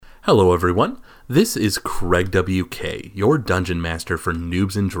Hello everyone, this is Craig WK, your Dungeon Master for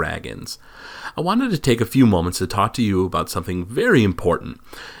Noobs and Dragons. I wanted to take a few moments to talk to you about something very important.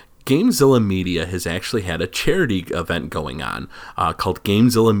 Gamezilla Media has actually had a charity event going on called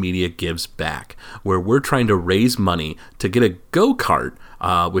Gamezilla Media Gives Back, where we're trying to raise money to get a go-kart,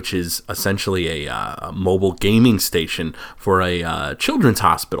 which is essentially a mobile gaming station for a children's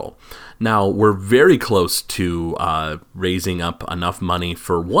hospital. Now, we're very close to raising up enough money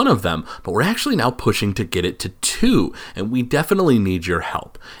for one of them, but we're actually now pushing to get it to two, and we definitely need your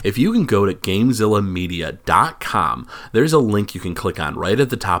help. If you can go to GameZillaMedia.com, there's a link you can click on right at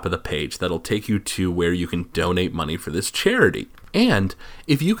the top of the page that'll take you to where you can donate money for this charity. And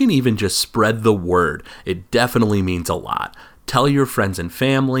if you can even just spread the word, it definitely means a lot. Tell your friends and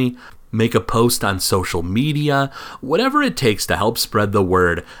family, make a post on social media, whatever it takes to help spread the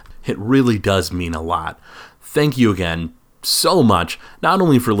word. It really does mean a lot. Thank you again so much, not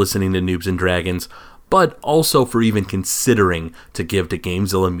only for listening to Noobs and Dragons, but also for even considering to give to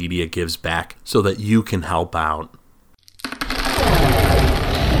Gamezilla Media Gives Back so that you can help out.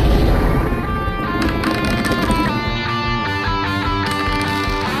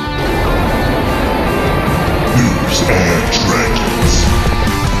 Noobs and Dragons.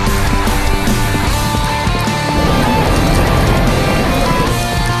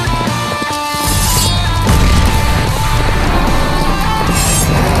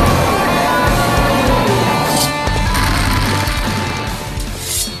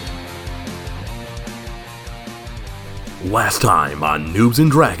 Last time on Noobs and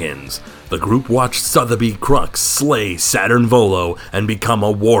Dragons, the group watched Sotheby Crux slay Saturn Volo and become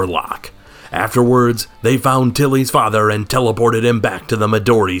a warlock. Afterwards, they found Tilly's father and teleported him back to the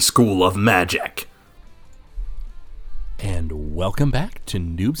Midori School of Magic. And welcome back to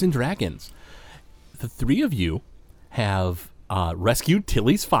Noobs and Dragons. The three of you have rescued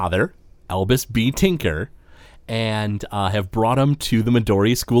Tilly's father, Albus B. Tinker, and have brought him to the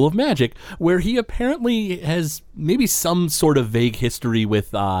Midori School of Magic, where he apparently has maybe some sort of vague history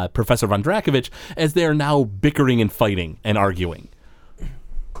with Professor Von Drakovich, as they are now bickering and fighting and arguing.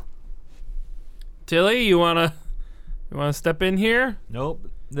 Tilly, you wanna step in here? Nope,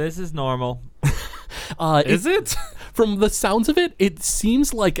 this is normal. Is it? From the sounds of it, it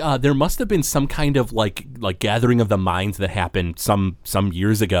seems like there must have been some kind of like gathering of the minds that happened some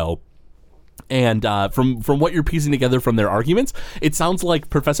years ago. And from what you're piecing together from their arguments, it sounds like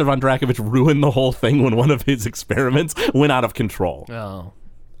Professor Von Drakovich ruined the whole thing when one of his experiments went out of control. Oh.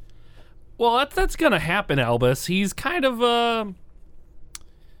 Well, that's going to happen, Albus. He's kind of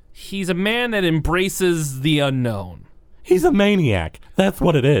he's a man that embraces the unknown. He's a maniac. That's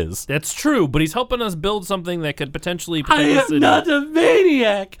what it is. That's true, but he's helping us build something that could potentially... I am not a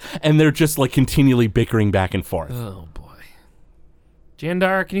maniac! And they're just like continually bickering back and forth. Oh, boy.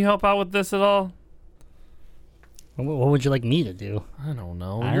 Jandar, can you help out with this at all? What would you like me to do? I don't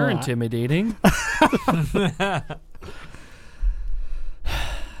know. You're intimidating.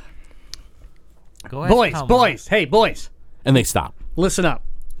 Go ahead, Boys, hey, boys. And they stop. Listen up.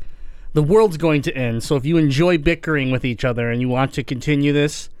 The world's going to end, so if you enjoy bickering with each other and you want to continue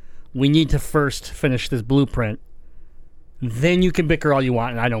this, we need to first finish this blueprint. Then you can bicker all you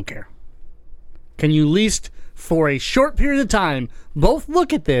want, and I don't care. Can you at least, for a short period of time, both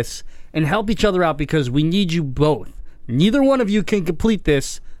look at this and help each other out, because we need you both. Neither one of you can complete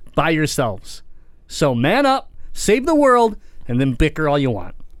this by yourselves. So man up, save the world, and then bicker all you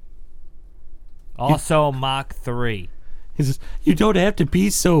want. Also, Mach 3. He says, you don't have to be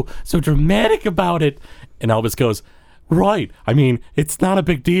so dramatic about it. And Albus goes, right, I mean, it's not a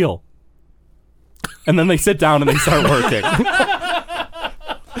big deal. And then they sit down and they start working.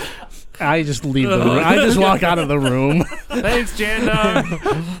 I just leave the room. I just walk out of the room. Thanks,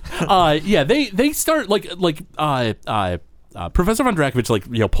 Jandar. Yeah, they start Professor Von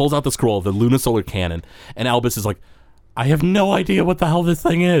Drakovich pulls out the scroll, the Lunisolar Cannon, and Albus is like, I have no idea what the hell this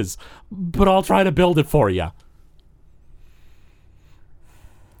thing is, but I'll try to build it for you.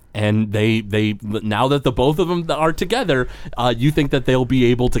 And they now that the both of them are together, you think that they'll be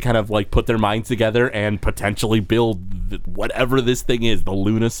able to kind of like put their minds together and potentially build whatever this thing is, the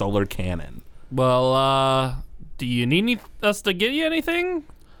Lunisolar Cannon. Well, do you need us to get you anything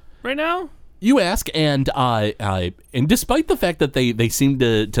right now? You ask, and despite the fact that they seem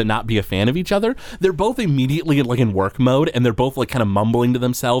to not be a fan of each other, they're both immediately like in work mode, and they're both like kind of mumbling to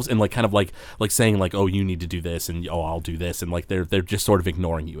themselves and like kind of like saying like, oh, you need to do this, and oh, I'll do this, and like they're just sort of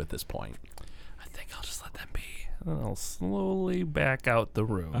ignoring you at this point. I think I'll just let them be. I'll slowly back out the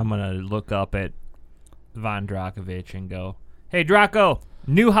room. I'm going to look up at Von Drakovich and go, hey, Draco,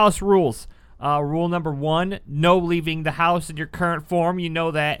 new house rules. Rule number 1, no leaving the house in your current form. You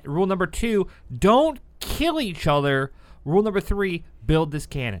know that. Rule number 2, don't kill each other. Rule number 3, build this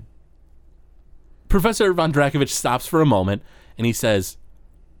cannon. Professor Von Drakovich stops for a moment, and he says,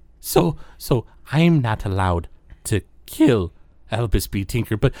 So I'm not allowed to kill Albus B.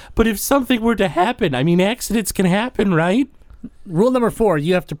 Tinker, but if something were to happen, I mean, accidents can happen, right? Rule number 4,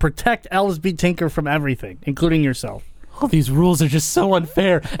 you have to protect Albus B. Tinker from everything, including yourself. Oh, these rules are just so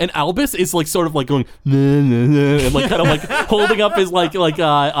unfair. And Albus is like sort of like going, nah, nah, nah, and like kind of like holding up his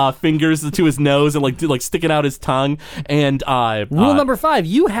fingers to his nose and like sticking out his tongue. And Rule number 5,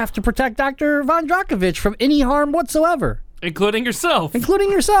 you have to protect Dr. Von Drakovich from any harm whatsoever. Including yourself.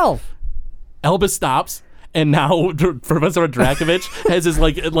 Albus stops. And now Professor Drakovich has his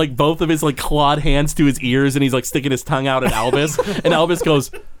like both of his like clawed hands to his ears, and he's like sticking his tongue out at Albus. And Albus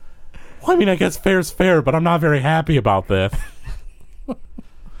goes, well, I mean, I guess fair's fair, but I'm not very happy about this.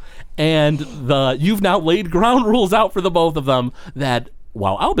 And you've now laid ground rules out for the both of them that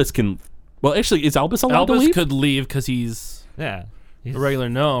while Albus can, well, actually, is Albus allowed to leave? Albus could leave because he's a regular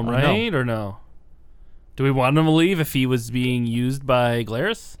gnome, right? Or no? Do we want him to leave if he was being used by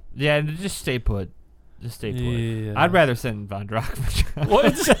Glarus? Yeah, just stay put. Just stay put. Yeah. I'd rather send Von Drakovich.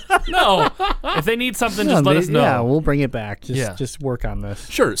 What? No. If they need something, just let us know. Yeah, we'll bring it back. Just work on this.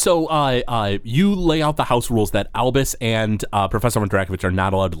 Sure. So you lay out the house rules that Albus and Professor Von Drakovich are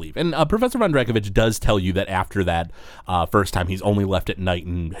not allowed to leave. And Professor Von Drakovich does tell you that after that first time, he's only left at night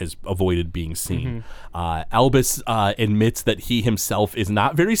and has avoided being seen. Albus admits that he himself is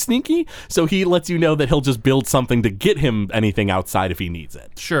not very sneaky, so he lets you know that he'll just build something to get him anything outside if he needs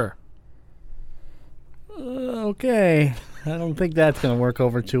it. Sure. Okay. I don't think that's going to work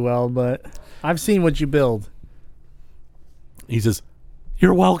over too well, but I've seen what you build. He says,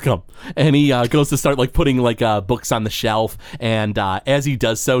 you're welcome. And he goes to start like putting like books on the shelf. And as he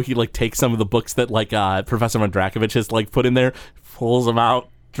does so, he like takes some of the books that like Professor Von Drakovich has like put in there, pulls them out,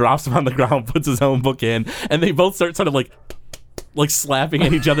 drops them on the ground, puts his own book in. And they both start sort of like slapping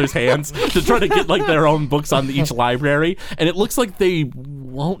at each other's hands to try to get like their own books on each library. And it looks like they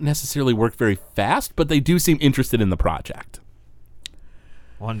won't necessarily work very fast, but they do seem interested in the project.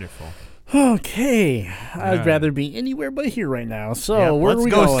 Wonderful. Okay. I'd rather be anywhere but here right now. So where are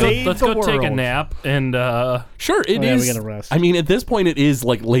we going? Let's go take a nap and sure, it is. We gotta rest. I mean, at this point, it is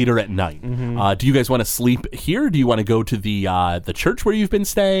like later at night. Do you guys want to sleep here? Do you want to go to the church where you've been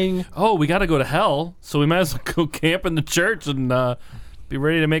staying? oh, we got to go to hell, so we might as well go camp in the church and be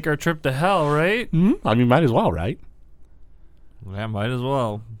ready to make our trip to hell, right? I mean, might as well, right? Yeah, might as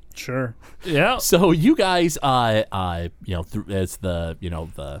well. Sure. Yeah. So you guys, as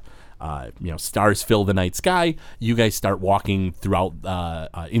the stars fill the night sky, you guys start walking throughout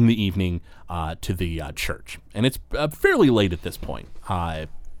in the evening to the church, and it's fairly late at this point.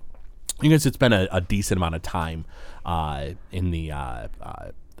 You guys, it's been a decent amount of time in the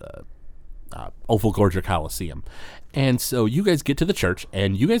Ophelgorger Coliseum, and so you guys get to the church,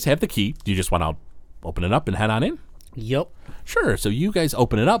 and you guys have the key. Do you just want to open it up and head on in? Yep. Sure. So you guys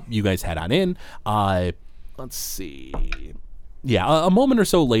open it up. You guys head on in. Let's see. Yeah, a moment or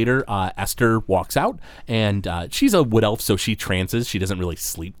so later, Esther walks out, and she's a wood elf, so she trances. She doesn't really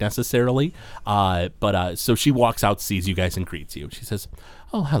sleep necessarily. But so she walks out, sees you guys, and greets you. She says,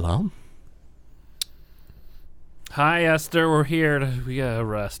 oh, hello. Hi, Esther. We're here. We gotta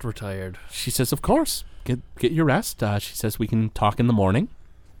rest. We're tired. She says, of course. Get your rest. She says we can talk in the morning.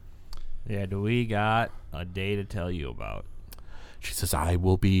 Yeah, do we got a day to tell you about? She says, I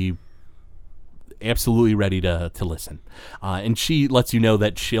will be absolutely ready to listen. And she lets you know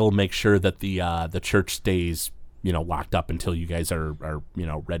that she'll make sure that the church stays, locked up until you guys are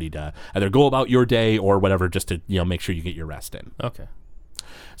ready to either go about your day or whatever, just to, make sure you get your rest in. Okay.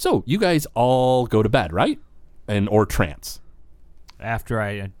 So you guys all go to bed, right? Or trance. After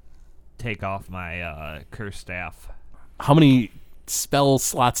I take off my curse staff. How many spell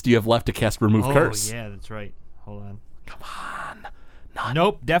slots do you have left to cast Remove Curse? Oh, yeah, that's right. Hold on. Come on.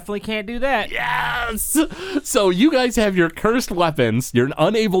 Nope, definitely can't do that. Yes! So you guys have your cursed weapons. You're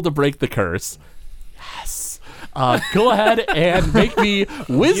unable to break the curse. Yes. Go ahead and make me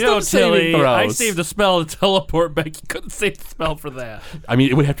wisdom saving throws. I saved a spell to teleport back. You couldn't save the spell for that. I mean,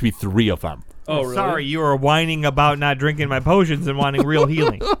 it would have to be 3 of them. Oh, really? Sorry, you were whining about not drinking my potions and wanting real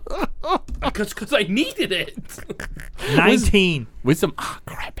healing. Because I needed it. 19. Wisdom.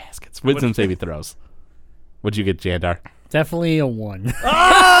 Crap baskets. Wisdom saving throws. What'd you get, Jandar? Definitely a 1.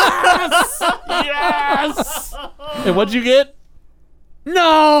 Yes! And what'd you get?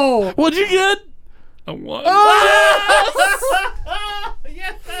 No! What'd you get? A 1. Yes,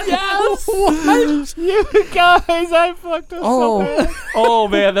 Yes! You guys, I fucked up so bad. Oh,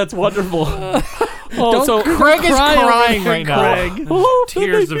 man, that's wonderful. Oh, so Craig is cry over crying there, right now. Craig. Oh, that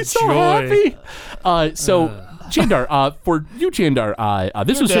Tears made me of so joy. happy. So, Jandar, for you, Jandar,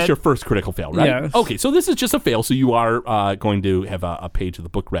 this was just dead. your first critical fail, right? Yes. Okay, so this is just a fail, so you are going to have a page of the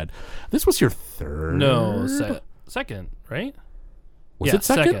book read. This was your third. No, second, right? Was Yeah, it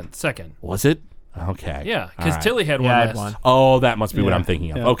second? Second. Was it? Okay. Yeah, All because right. Tilly had one Yeah, I had last. one. Oh, that must be what Yeah. I'm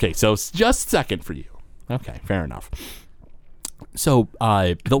thinking of. Yeah. Okay, so it's just second for you. Okay, fair enough. So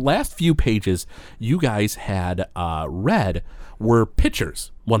the last few pages you guys had read were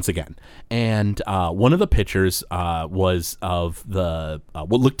pictures once again, and one of the pictures was of the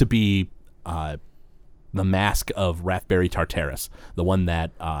what looked to be the mask of Rathbury Tartarus, the one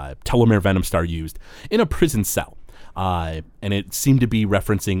that Telomere Venomstar used in a prison cell, and it seemed to be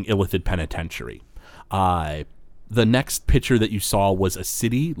referencing Illithid Penitentiary. The next picture that you saw was a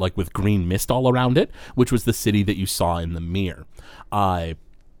city, like with green mist all around it, which was the city that you saw in the mirror.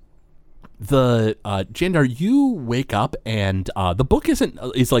 Jandar, you wake up and the book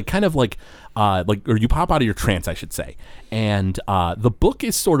is like kind of like or you pop out of your trance, I should say, and the book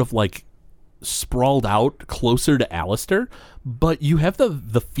is sort of like sprawled out closer to Alistair, but you have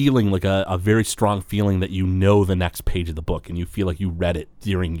the feeling, like a very strong feeling that you know the next page of the book, and you feel like you read it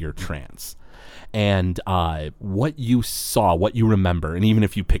during your trance. And what you saw, what you remember, and even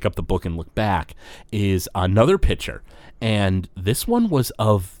if you pick up the book and look back, is another picture. And this one was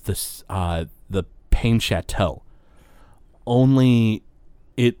of the Pain Chateau. Only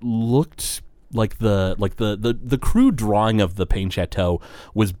it looked like the crude drawing of the Pain Chateau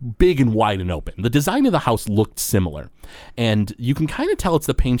was big and wide and open. The design of the house looked similar, and you can kind of tell it's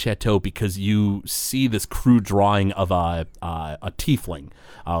the Pain Chateau because you see this crude drawing of a tiefling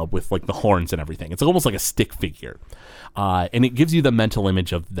with like the horns and everything. It's almost like a stick figure, and it gives you the mental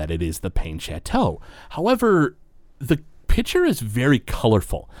image of that it is the Pain Chateau. However, the picture is very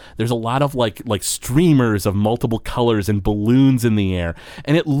colorful. There's a lot of like streamers of multiple colors and balloons in the air,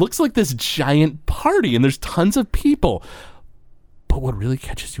 and it looks like this giant party, and there's tons of people. But what really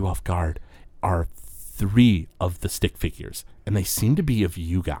catches you off guard are 3 of the stick figures, and they seem to be of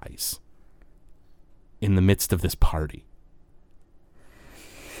you guys in the midst of this party.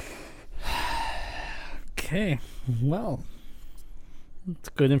 Okay. Well, it's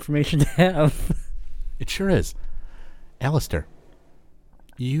good information to have. It sure is. Alistair,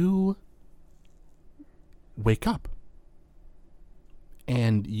 you wake up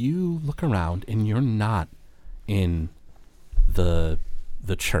and you look around, and you're not in the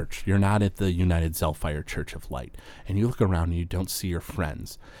church. You're not at the United Zelfire Church of Light. And you look around and you don't see your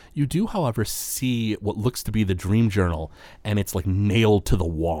friends. You do, however, see what looks to be the dream journal, and it's like nailed to the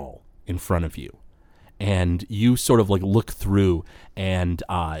wall in front of you. And you sort of like look through, and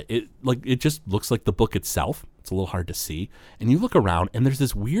it just looks like the book itself. It's a little hard to see. And you look around, and there's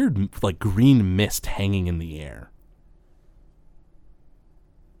this weird like green mist hanging in the air.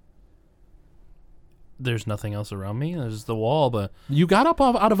 There's nothing else around me. There's the wall, but You got up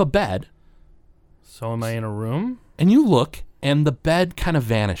out of a bed, so am I in a room? and you look, and the bed kind of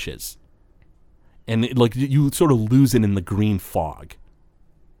vanishes. And you sort of lose it in the green fog.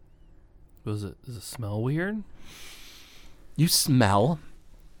 Does it smell weird? You smell,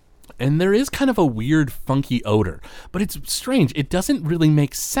 and there is kind of a weird, funky odor, but it's strange. It doesn't really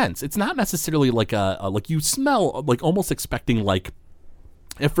make sense. It's not necessarily like like you smell, like almost expecting like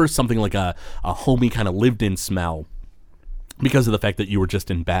at first something like a homey kind of lived-in smell because of the fact that you were just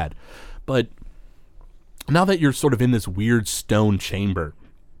in bed. But now that you're sort of in this weird stone chamber,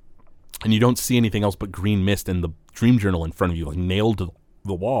 and you don't see anything else but green mist and the dream journal in front of you, like nailed to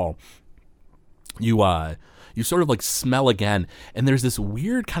the wall, you sort of like smell again, and there's this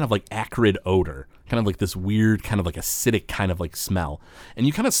weird kind of like acrid odor, kind of like this weird kind of like acidic kind of like smell. And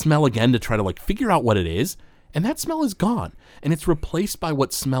you kind of smell again to try to like figure out what it is, and that smell is gone, and it's replaced by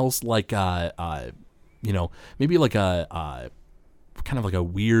what smells like maybe like a kind of like a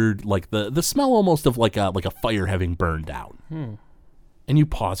weird, like the smell almost of like a fire having burned out. And you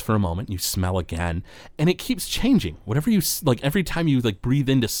pause for a moment, you smell again, and it keeps changing. Whatever you like, every time you like breathe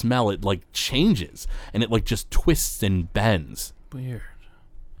in to smell, it like changes, and it like just twists and bends. Weird.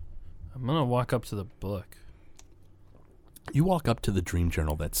 I'm gonna walk up to the book. You walk up to the dream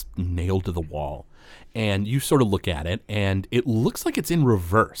journal that's nailed to the wall, and you sort of look at it, and it looks like it's in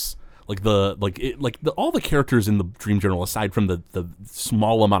reverse. All the characters in the dream journal, aside from the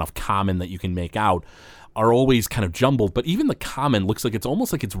small amount of common that you can make out, are always kind of jumbled, but even the common looks like it's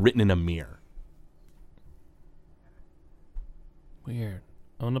almost like it's written in a mirror. Weird.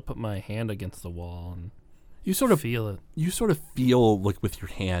 I'm gonna put my hand against the wall and You sort of feel it. You sort of feel like with your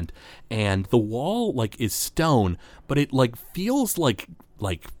hand, and the wall like is stone, but it like feels like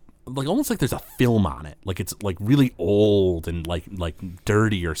almost like there's a film on it, like it's like really old and like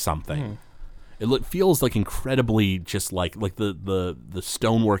dirty or something. It feels like incredibly just like the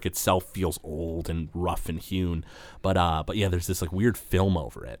stonework itself feels old and rough and hewn, but yeah, there's this like weird film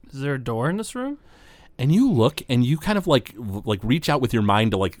over it. Is there a door in this room? And you look and you kind of like reach out with your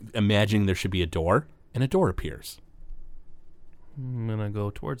mind to like imagining there should be a door, and a door appears. I'm gonna go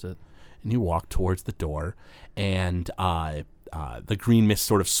towards it. And you walk towards the door, and the green mist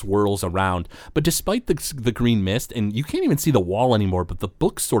sort of swirls around. But despite the green mist, and you can't even see the wall anymore, but the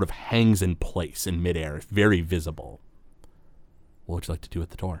book sort of hangs in place in midair, very visible. What would you like to do at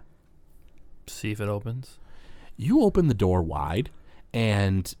the door? See if it opens. You open the door wide,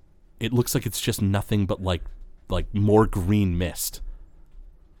 and it looks like it's just nothing but like more green mist.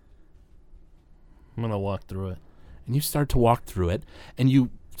 I'm gonna walk through it. And you start to walk through it, and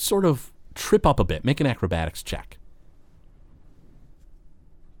you sort of trip up a bit. Make an acrobatics check.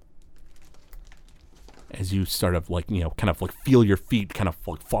 As you sort of like, kind of like feel your feet kind of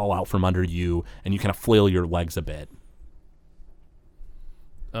like fall out from under you, and you kind of flail your legs a bit.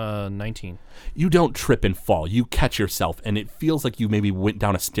 19. You don't trip and fall. You catch yourself, and it feels like you maybe went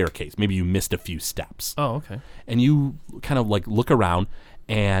down a staircase. Maybe you missed a few steps. Oh, okay. And you kind of like look around,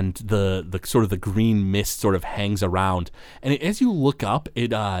 and the sort of the green mist sort of hangs around, and as you look up,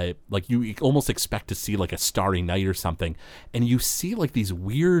 it like you almost expect to see like a starry night or something, and you see like these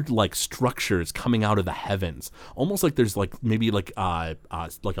weird like structures coming out of the heavens, almost like there's like maybe like a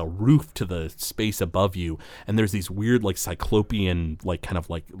roof to the space above you, and there's these weird like cyclopean like kind of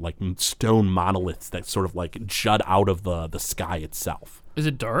like stone monoliths that sort of like jut out of the sky itself. Is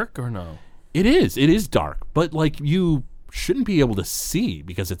it dark or no? It is dark, but like you shouldn't be able to see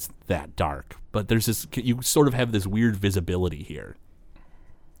because it's that dark, but there's this, you sort of have this weird visibility here.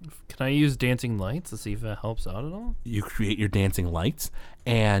 Can I use dancing lights to see if that helps out at all? You create your dancing lights,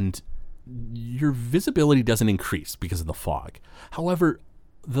 and your visibility doesn't increase because of the fog. However,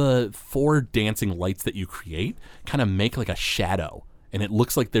 the 4 dancing lights that you create kind of make like a shadow, and it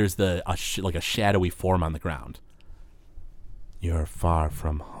looks like there's like a shadowy form on the ground. You're far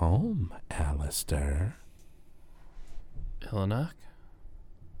from home, Alistair. Illenak?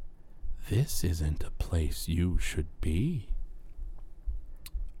 This isn't a place you should be.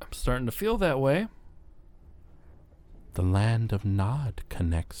 I'm starting to feel that way. The land of Nod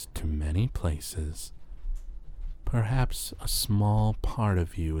connects to many places. Perhaps a small part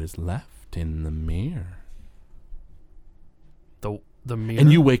of you is left in the mirror. The mirror?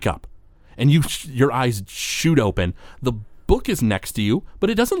 And you wake up, and your eyes shoot open. The book is next to you, but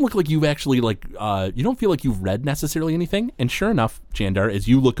it doesn't look like you've actually you don't feel like you've read necessarily anything. And sure enough, Jandar, as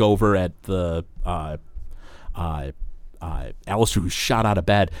you look over at the Alistair who's shot out of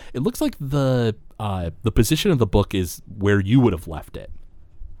bed, it looks like the position of the book is where you would have left it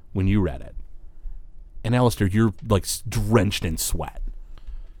when you read it. And Alistair, you're like drenched in sweat.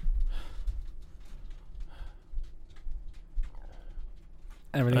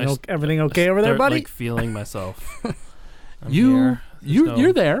 Everything okay over there, start, buddy? Like feeling myself. I'm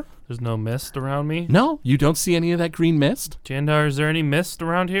You're there. There's no mist around me. No, you don't see any of that green mist. Jandar, is there any mist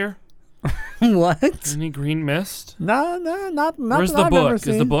around here? What? Any green mist? No, not. Where's that the I've ever book? Is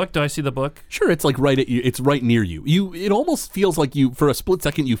the seen. book? Do I see the book? Sure, it's like right at you. It's right near you. It almost feels like you, for a split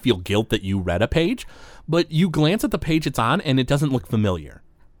second, you feel guilt that you read a page, but you glance at the page it's on, and it doesn't look familiar.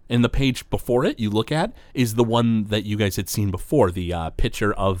 And the page before it you look at is the one that you guys had seen before, the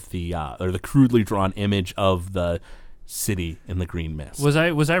picture of or the crudely drawn image of the city in the green mist. Was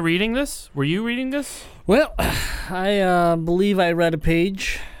I reading this? Were you reading this? Well, I believe I read a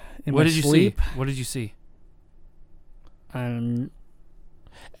page in What my did you sleep. see? What did you see?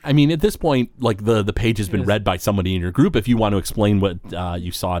 I mean, at this point, like the page has been Yes. read by somebody in your group. If you want to explain what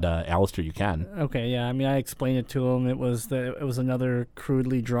you saw to Alistair, you can. Okay, yeah. I mean, I explained it to him. It was another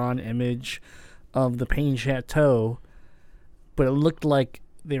crudely drawn image of the Pain Chateau, but it looked like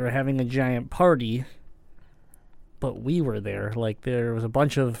they were having a giant party. But we were there. Like there was a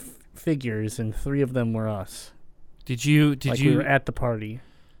bunch of figures, and 3 of them were us. We were at the party.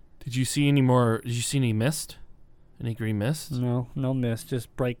 Did you see any more? Did you see any mist? Any green mist? No mist,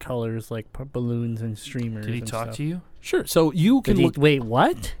 just bright colors like balloons and streamers. Did he talk to you? Sure. So you can look. Wait,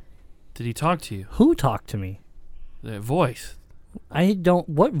 what? Did he talk to you? Who talked to me? The voice. I don't.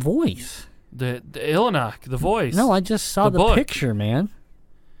 What voice? The Illenak. The voice. No, I just saw The the book. picture, man.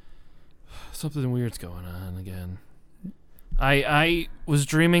 Something weird's going on again. I was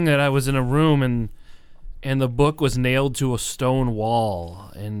dreaming that I was in a room and and the book was nailed to a stone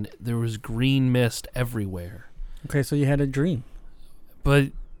wall, and there was green mist everywhere. Okay, so you had a dream.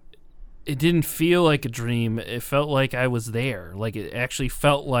 But it didn't feel like a dream. It felt like I was there. Like, it actually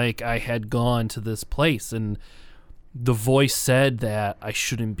felt like I had gone to this place, and the voice said that I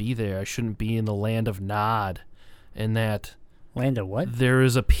shouldn't be there. I shouldn't be in the land of Nod, and that Land of what? there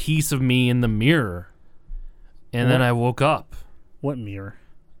is a piece of me in the mirror. And then What? I woke up. What mirror?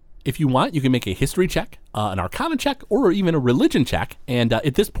 If you want, you can make a history check, an arcana check, or even a religion check. And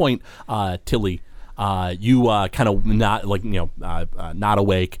at this point, Tilly, you kind of not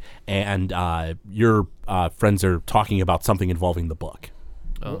awake, and your friends are talking about something involving the book.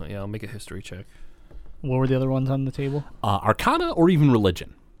 Oh, yeah, I'll make a history check. What were the other ones on the table? Arcana or even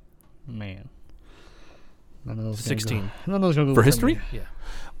religion. Man. None of those 16. None of those gonna go For me. history? Yeah.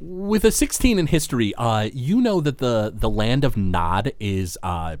 With a 16 in history, you know that the land of Nod is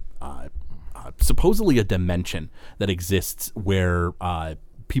supposedly a dimension that exists where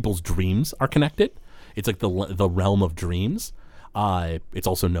people's dreams are connected. It's like the realm of dreams. It's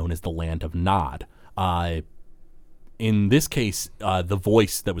also known as the land of Nod. In this case, the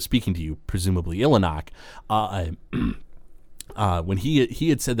voice that was speaking to you, presumably Ilanok, when he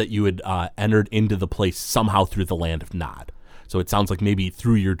had said that you had entered into the place somehow through the land of Nod. So it sounds like maybe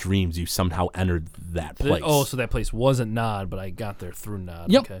through your dreams you somehow entered that place. Oh, so that place wasn't Nod, but I got there through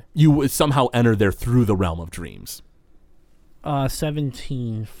Nod. Yep. Okay. You somehow entered there through the realm of dreams.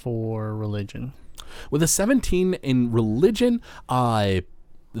 17 for religion. With a 17 in religion, the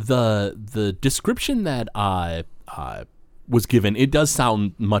description that was given, it does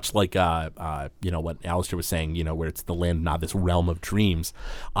sound much like what Alistair was saying, where it's the land, not this realm of dreams.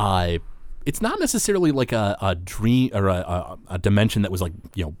 It's not necessarily like a dream or a dimension that was like,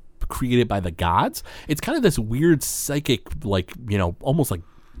 created by the gods. It's kind of this weird psychic, almost like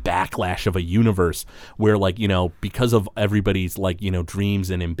backlash of a universe where, because of everybody's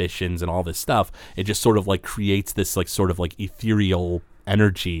dreams and ambitions and all this stuff, it just sort of creates this sort of ethereal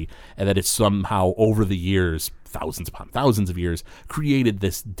energy, and that it's somehow over the years, thousands upon thousands of years, created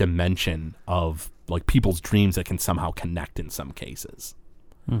this dimension of people's dreams that can somehow connect in some cases.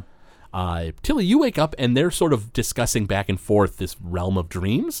 Tilly, you wake up and they're sort of discussing back and forth this realm of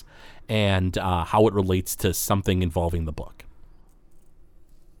dreams and how it relates to something involving the book.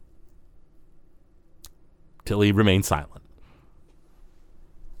 Tilly remains silent.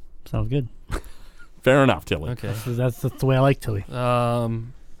 Sounds good. Fair enough, Tilly. Okay. That's the way I like Tilly. Yeah,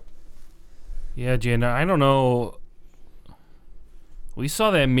 Jan, I don't know. We saw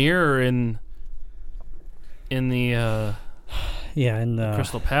that mirror in the Yeah, and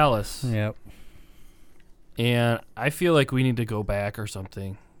Crystal Palace, Yep. and I feel like we need to go back or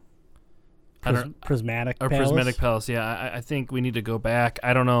something. Prismatic Or Palace? Prismatic Palace, yeah. I think we need to go back.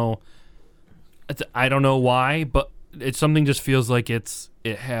 I don't know. I don't know why, but it's something just feels like it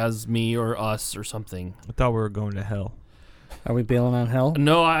has me or us or something. I thought we were going to hell. Are we bailing on hell?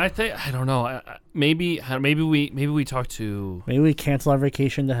 No, I think I don't know. Maybe we talk to. Maybe we cancel our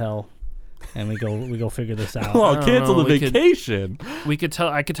vacation to hell, and we go figure this out. Well, don't cancel know, the we could- vacation.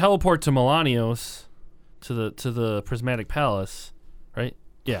 I could teleport to Melanios, to the Prismatic Palace, right?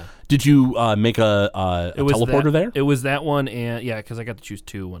 Yeah. Did you make a teleporter there? It was that one, and yeah, because I got to choose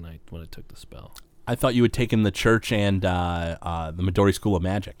two when I took the spell. I thought you had taken the church and the Midori School of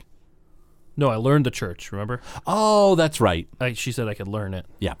Magic. No, I learned the church. Remember? Oh, that's right. She said I could learn it.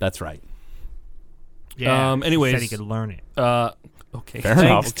 Yeah, that's right. Yeah. Anyways, said he could learn it. Okay. Fair Thanks,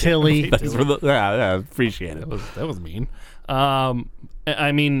 enough. Tilly. Thanks for yeah, appreciate it. That was mean.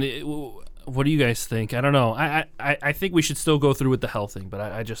 I mean, what do you guys think? I don't know. I think we should still go through with the hell thing, but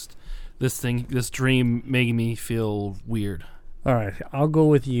I just this dream made me feel weird. All right, I'll go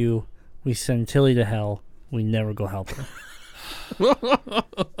with you. We send Tilly to hell. We never go help her.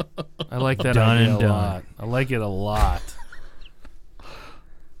 I like that Done idea and a done. lot. I like it a lot.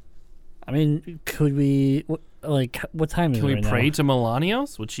 I mean, could we? What time is Can it we right pray now? to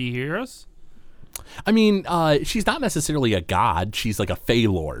Melanios? Would she hear us? I mean, she's not necessarily a god. She's like a Fey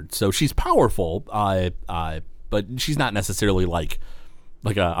Lord, so she's powerful. But she's not necessarily like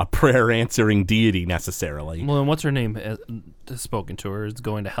a prayer answering deity necessarily. Well, then what's her name has spoken to her? Is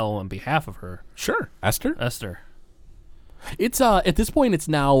going to hell on behalf of her. Sure, Esther. Esther. It's at this point, it's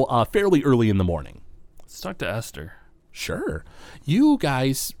now fairly early in the morning. Let's talk to Esther. Sure. You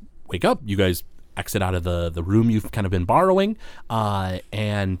guys wake up. You guys exit out of the room you've kind of been borrowing,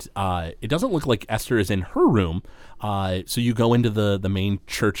 and it doesn't look like Esther is in her room. So you go into the main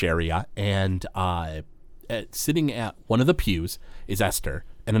church area, and sitting at one of the pews is Esther,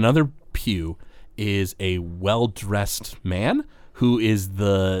 and another pew is a well-dressed man who is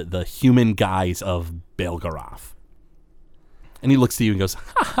the human guise of Belgoroth. And he looks to you and goes,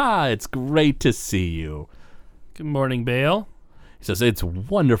 "Ha ha! It's great to see you." Good morning, Bale. He says, "It's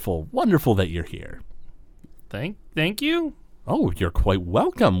wonderful, wonderful that you're here." Thank you. "Oh, you're quite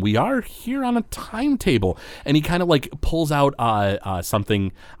welcome. We are here on a timetable." And he kind of like pulls out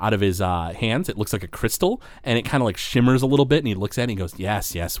something out of his hands. It looks like a crystal, and it kind of like shimmers a little bit. And he looks at it and he goes,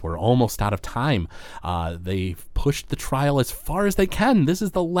 yes, we're almost out of time. They've pushed the trial as far as they can. This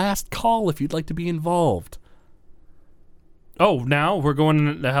is the last call if you'd like to be involved. Oh, now? We're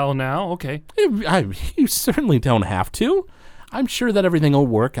going to hell now? Okay. You certainly don't have to. I'm sure that everything will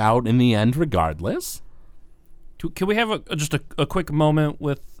work out in the end regardless. Can we have just a quick moment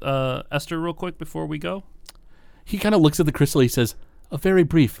with Esther real quick before we go? He kind of looks at the crystal. He says, "A very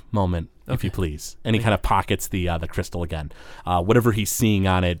brief moment, if you please." And he kind of pockets the crystal again. Whatever he's seeing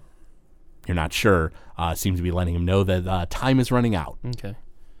on it, you're not sure, seems to be letting him know that time is running out. Okay.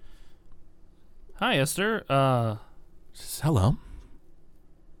 Hi, Esther. Says, "Hello."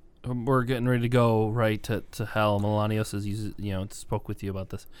 We're getting ready to go right to hell. Melanios says, spoke with you about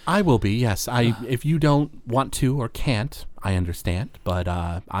this. I will be, yes. If you don't want to or can't, I understand, but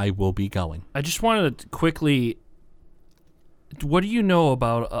I will be going. I just wanted to quickly, what do you know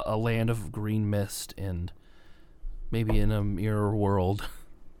about a land of green mist and maybe in a mirror world?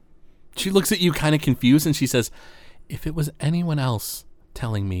 She looks at you kind of confused, and she says, "If it was anyone else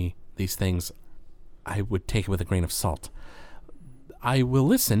telling me these things, I would take it with a grain of salt. I will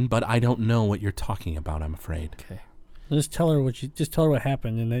listen, but I don't know what you're talking about, I'm afraid." Okay. Just tell her what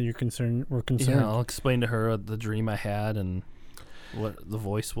happened, and that you're concerned. We're concerned. Yeah, I'll explain to her the dream I had and what the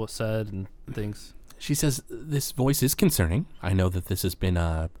voice said and things. She says, "This voice is concerning. I know that this has been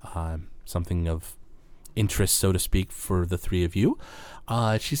something of interest, so to speak, for the three of you."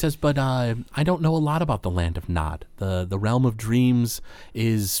 She says, "But I don't know a lot about the Land of Nod. The realm of dreams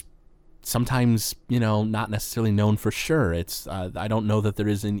is sometimes, not necessarily known for sure. It's I don't know that there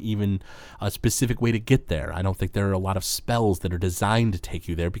isn't even a specific way to get there. I don't think there are a lot of spells that are designed to take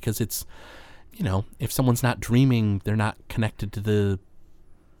you there because it's, if someone's not dreaming, they're not connected to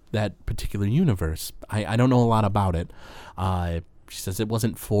that particular universe. I don't know a lot about it." She says it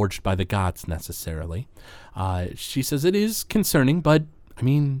wasn't forged by the gods necessarily. She says it is concerning, but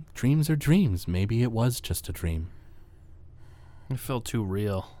dreams are dreams. Maybe it was just a dream. It felt too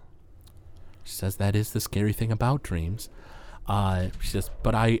real. She says that is the scary thing about dreams. She says,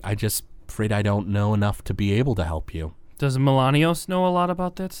 "But I just afraid I don't know enough to be able to help you." Does Melanios know a lot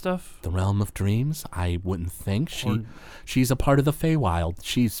about that stuff? The realm of dreams? I wouldn't think. She's a part of the Feywild.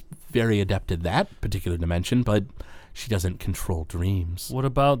 She's very adept at that particular dimension, but she doesn't control dreams. What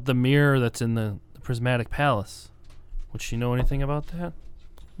about the mirror that's in the Prismatic Palace? Would she know anything about that?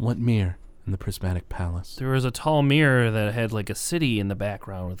 What mirror in the Prismatic Palace? There was a tall mirror that had like a city in the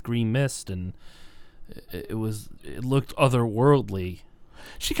background with green mist, and it looked otherworldly.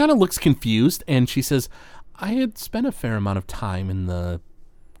 She kind of looks confused, and she says, "I had spent a fair amount of time in the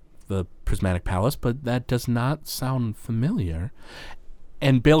Prismatic Palace, but that does not sound familiar."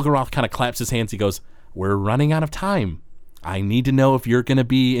 And Belgoroth kind of claps his hands. He goes, "We're running out of time. I need to know if you're going to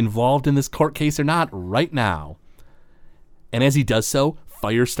be involved in this court case or not right now." And as he does so,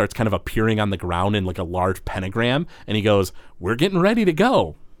 fire starts kind of appearing on the ground in like a large pentagram, and he goes, "We're getting ready to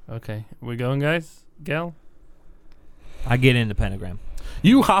go." Okay, we going, guys? Gal? I get in the pentagram.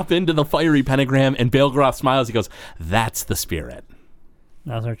 You hop into the fiery pentagram, and Belgoroth smiles. He goes, "That's the spirit."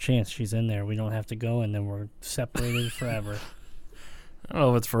 Now's our chance. She's in there. We don't have to go, and then we're separated forever. I don't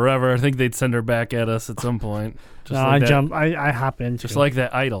know if it's forever. I think they'd send her back at us at some point. Just I hop in. Just like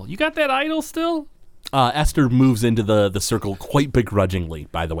that idol. You got that idol still? Esther moves into the circle quite begrudgingly,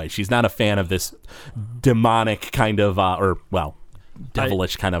 by the way. She's not a fan of this demonic kind of,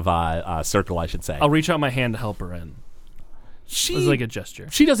 devilish kind of circle, I should say. I'll reach out my hand to help her in. It's like a gesture.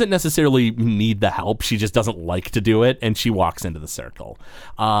 She doesn't necessarily need the help. She just doesn't like to do it, and she walks into the circle.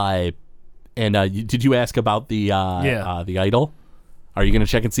 Did you ask about the idol? Are you going to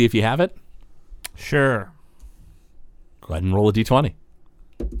check and see if you have it? Sure. Go ahead and roll a d20.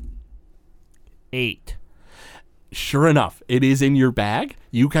 8. Sure enough, it is in your bag.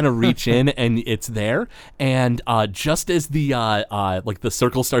 You kind of reach in, and it's there. And just as the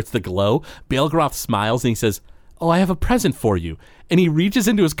circle starts to glow, Belgoroth smiles and he says, "Oh, I have a present for you." And he reaches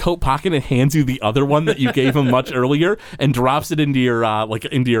into his coat pocket and hands you the other one that you gave him much earlier, and drops it into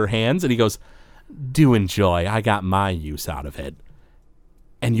your hands. And he goes, "Do enjoy. I got my use out of it."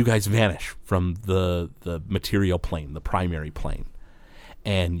 And you guys vanish from the material plane, the primary plane.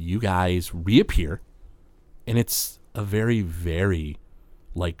 And you guys reappear, and it's a very, very,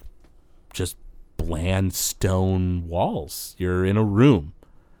 just bland stone walls. You're in a room,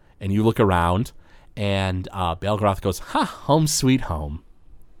 and you look around, and Belgroth goes, home sweet home.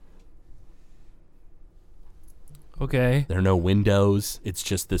 Okay. There are no windows. It's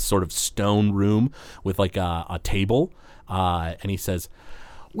just this sort of stone room with like a table. And he says,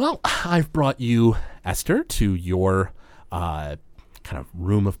 well, I've brought you, Esther, to your kind of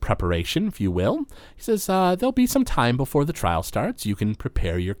room of preparation, if you will. He says, there'll be some time before the trial starts. You can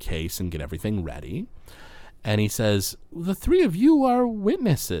prepare your case and get everything ready. And he says, the three of you are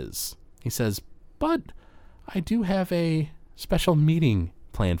witnesses. He says, but I do have a special meeting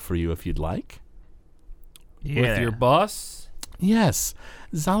planned for you if you'd like. With your boss? Yes,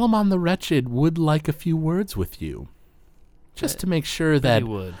 Zalaman the Wretched would like a few words with you. Just to make sure that, He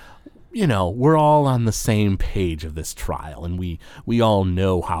would. we're all on the same page of this trial, and we all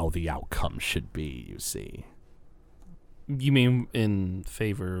know how the outcome should be, you see. You mean in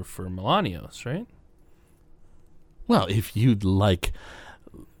favor for Melanios, right? Well, if you'd like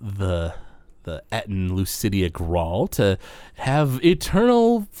the Etten Lucidia Grawl to have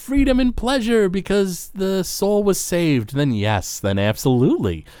eternal freedom and pleasure because the soul was saved, then yes, then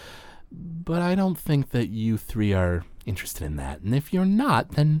absolutely. But I don't think that you three are interested in that. And if you're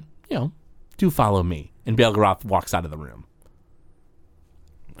not, then, do follow me. And Belgroth walks out of the room.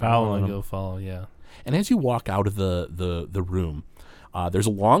 I want to go follow, yeah. And as you walk out of the room, there's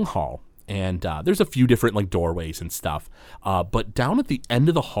a long hall. And there's a few different like doorways and stuff. But down at the end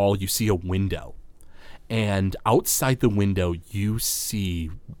of the hall, you see a window. And outside the window, you see,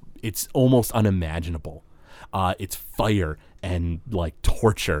 it's almost unimaginable. It's fire and like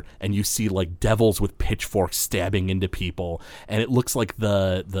torture. And you see like devils with pitchforks stabbing into people. And it looks like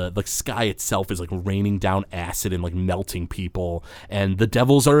the sky itself is like raining down acid and like melting people. And the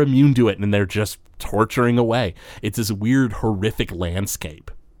devils are immune to it and they're just torturing away. It's this weird, horrific landscape.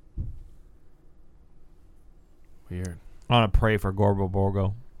 Weird. I want to pray for Gorbo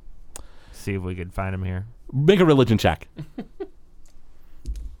Borgo. See if we can find him here. Make a religion check.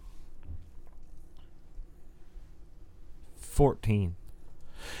 14.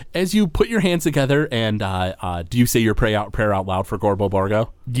 As you put your hands together and do you say your prayer out loud for Gorbo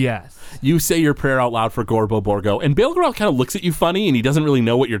Borgo? Yes. You say your prayer out loud for Gorbo Borgo, and Belgroth kind of looks at you funny, and he doesn't really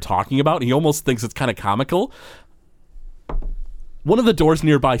know what you're talking about. He almost thinks it's kind of comical. One of the doors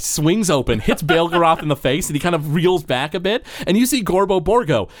nearby swings open, hits Belgroth in the face, and he kind of reels back a bit, and you see Gorbo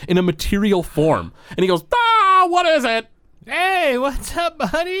Borgo in a material form. And he goes, what is it? Hey, what's up,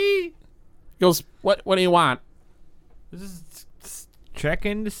 buddy? He goes, what do you want? Just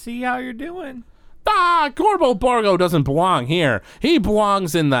checking to see how you're doing. Gorbo Borgo doesn't belong here. He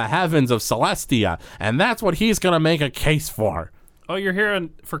belongs in the heavens of Celestia, and that's what he's going to make a case for. Oh, you're here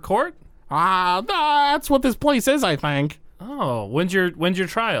for court? That's what this place is, I think. Oh, when's your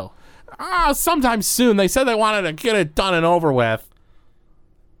trial? Sometime soon. They said they wanted to get it done and over with.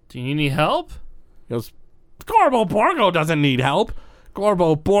 Do you need help? He goes, Gorbo Borgo doesn't need help.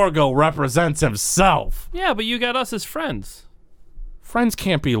 Gorbo Borgo represents himself. Yeah, but you got us as friends. Friends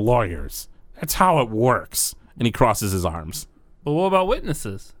can't be lawyers. That's how it works. And he crosses his arms. But what about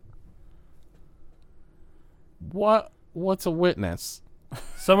witnesses? What's a witness?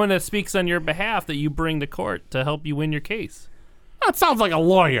 Someone that speaks on your behalf that you bring to court to help you win your case. That sounds like a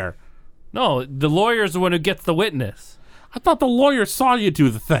lawyer. No, the lawyer is the one who gets the witness. I thought the lawyer saw you do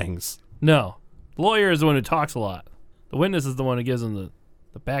the things. No, the lawyer is the one who talks a lot. The witness is the one who gives them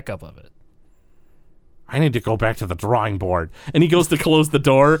the backup of it. I need to go back to the drawing board. And he goes to close the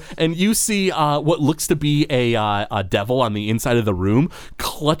door, and you see what looks to be a devil on the inside of the room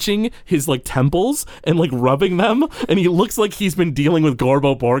clutching his like temples and like rubbing them, and he looks like he's been dealing with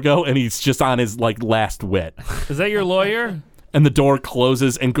Gorbo Borgo, and he's just on his like last wit. Is that your lawyer? And the door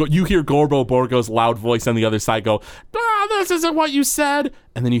closes, and you hear Gorbo Borgo's loud voice on the other side go, this isn't what you said.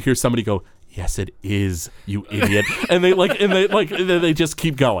 And then you hear somebody go, yes, it is, you idiot. and they just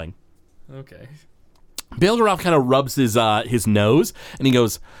keep going. Okay. Belgroth kind of rubs his nose, and he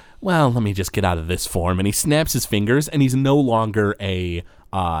goes, well, let me just get out of this form. And he snaps his fingers, and he's no longer a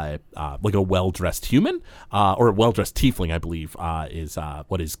well-dressed human, or a well-dressed tiefling, I believe, is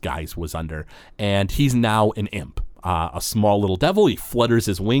what his guise was under. And he's now an imp, a small little devil. He flutters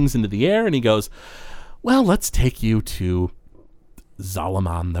his wings into the air, and he goes, well, let's take you to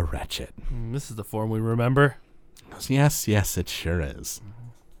Zalaman the Wretched. This is the form we remember. He goes, yes, it sure is.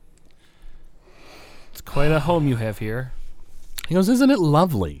 It's quite a home you have here. He goes, isn't it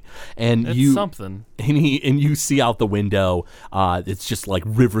lovely? And It's something. And you see out the window, it's just like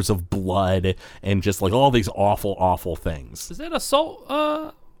rivers of blood and just like all these awful, awful things. Is that a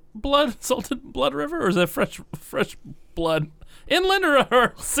salted blood river, or is that fresh blood? Inland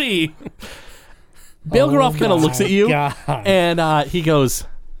or sea? Belgoroth kind of looks at you, God. and he goes,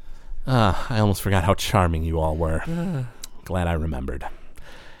 I almost forgot how charming you all were. Glad I remembered.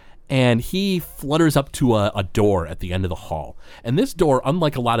 And he flutters up to a door at the end of the hall. And this door,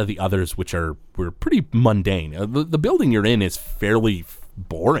 unlike a lot of the others, which were pretty mundane, the building you're in is fairly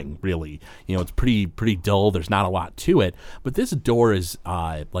boring, really. It's pretty dull. There's not a lot to it. But this door is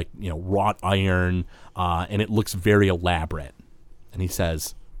wrought iron, and it looks very elaborate. And he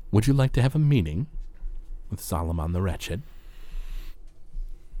says, would you like to have a meeting with Zalaman the Wretched?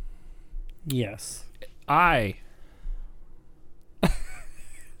 Yes. I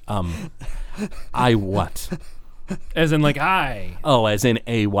what? as in like I Oh, as in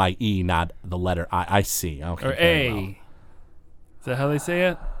A-Y-E, not the letter I. I see. Okay. or very A. well. Is that how they say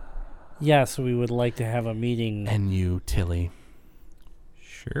it? Yes, we would like to have a meeting. And you, Tilly.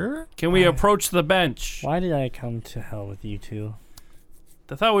 Sure. Can we approach the bench? Why did I come to hell with you two?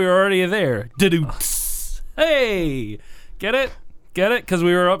 I thought we were already there. Hey, get it? Get it? Because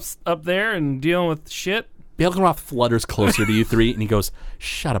we were up there and dealing with shit. Belgoroth flutters closer to you three, and he goes,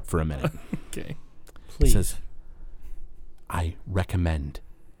 shut up for a minute. Okay. He Please. says, I recommend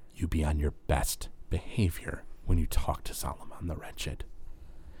you be on your best behavior when you talk to Zalaman the Wretched.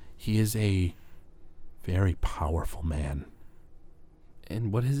 He is a very powerful man.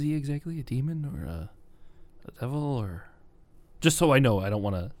 And what is he exactly? A demon or a devil or? Just so I know, I don't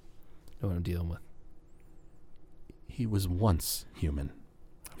want to know what I'm dealing with. He was once human.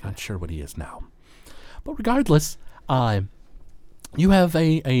 I'm not sure what he is now. But regardless, you have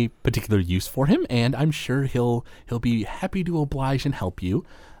a particular use for him, and I'm sure he'll be happy to oblige and help you.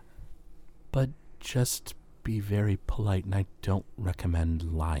 But just be very polite, and I don't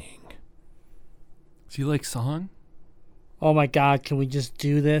recommend lying. Does he like song? Oh my God, can we just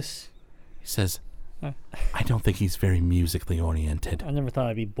do this? He says, I don't think he's very musically oriented. I never thought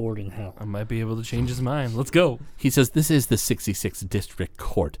I'd be bored in hell. I might be able to change his mind. Let's go. He says, this is the 66th District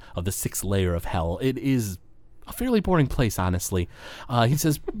Court of the 6th layer of hell. It is a fairly boring place, honestly. He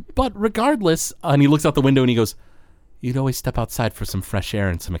says, but regardless, and he looks out the window and he goes, you'd always step outside for some fresh air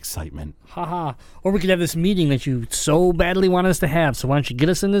and some excitement. Haha. Or we could have this meeting that you so badly want us to have, so why don't you get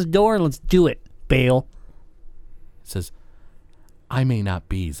us in this door and let's do it, Bale. He says, I may not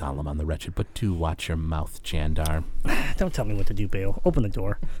be Zalaman the Wretched, but do watch your mouth, Jandar. Don't tell me what to do, Bale. Open the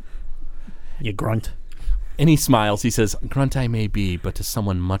door. You grunt. And he smiles. He says, grunt I may be, but to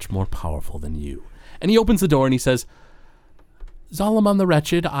someone much more powerful than you. And he opens the door and he says, Zalaman the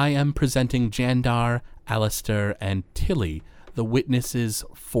Wretched, I am presenting Jandar, Alistair, and Tilly, the witnesses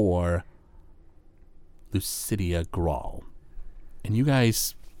for Lucidia Grawl. And you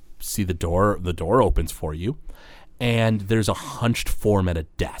guys see the door opens for you, and there's a hunched form at a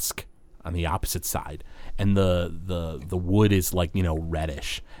desk on the opposite side, and the wood is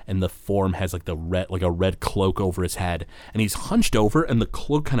reddish, and the form has a red cloak over his head, and he's hunched over, and the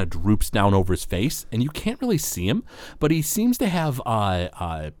cloak kind of droops down over his face, and you can't really see him, but he seems to have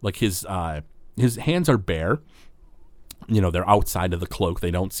his hands are bare. They're outside of the cloak.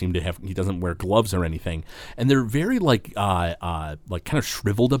 They don't seem to have. He doesn't wear gloves or anything, and they're very kind of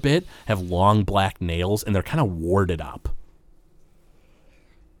shriveled a bit. Have long black nails, and they're kind of warded up.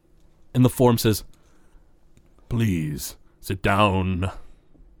 And the form says, "Please sit down."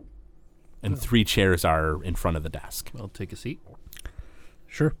 And 3 chairs are in front of the desk. I'll take a seat.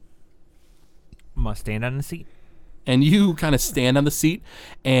 Sure. Must stand on the seat. And you kind of stand on the seat,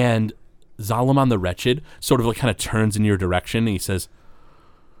 and Zalaman the Wretched sort of kind of turns in your direction, and he says,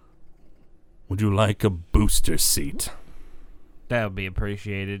 would you like a booster seat? That would be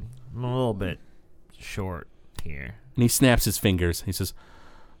appreciated. I'm a little bit short here. And he snaps his fingers. He says,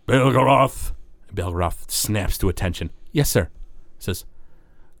 Belgoroth. And Belgoroth snaps to attention. Yes, sir. He says,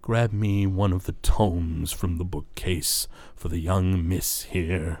 grab me one of the tomes from the bookcase for the young miss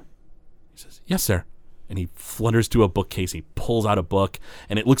here. He says, yes, sir. And he flutters to a bookcase. He pulls out a book,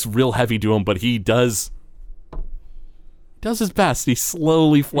 and it looks real heavy to him, but he does his best. He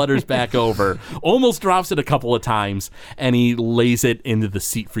slowly flutters back over, almost drops it a couple of times, and he lays it into the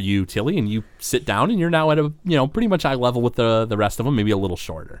seat for you, Tilly, and you sit down, and you're now at a pretty much eye level with the rest of them, maybe a little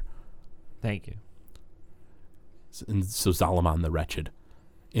shorter. Thank you. And so Zalaman the Wretched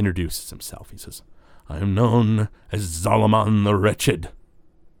introduces himself. He says, I am known as Zalaman the Wretched.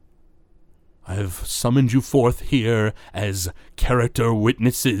 I have summoned you forth here as character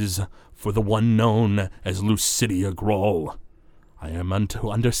witnesses for the one known as Lucidia Grawl. I am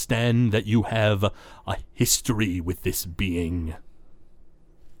to understand that you have a history with this being.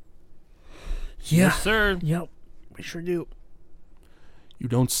 Yeah. Yes, sir. Yep. We sure do. You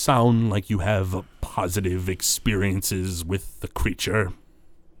don't sound like you have positive experiences with the creature.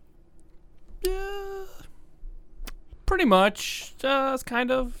 Pretty much. It's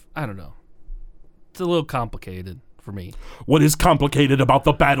kind of, I don't know. It's a little complicated for me. What is complicated about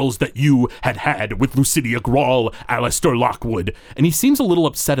the battles that you had with Lucidia Grawl, Alistair Lockwood? And he seems a little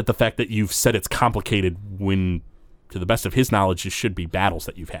upset at the fact that you've said it's complicated when, to the best of his knowledge, it should be battles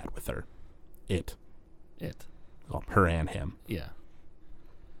that you've had with her. It. Well, her and him. Yeah.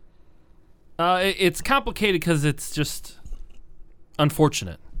 It's complicated because it's just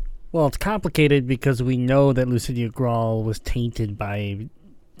unfortunate. Well, it's complicated because we know that Lucidia Grawl was tainted by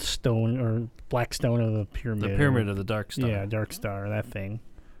stone or black stone of the pyramid. The pyramid of the Dark Star. Yeah, Dark Star, that thing.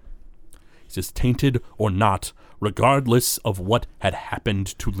 He says, tainted or not, regardless of what had happened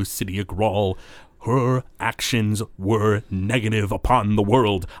to Lucidia Grawl, her actions were negative upon the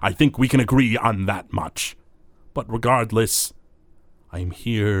world. I think we can agree on that much. But regardless, I am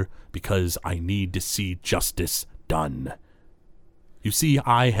here because I need to see justice done. You see,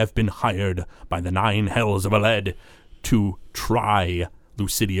 I have been hired by the 9 Hells of Aled to try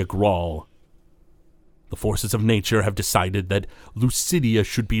Lucidia Grawl. The forces of nature have decided that Lucidia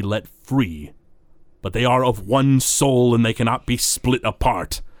should be let free, but they are of one soul and they cannot be split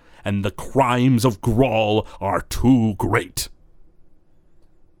apart, and the crimes of Grawl are too great.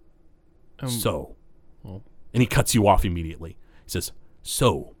 And he cuts you off immediately. He says,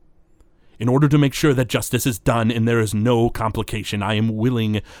 so, in order to make sure that justice is done and there is no complication, I am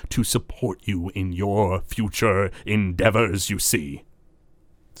willing to support you in your future endeavors, you see.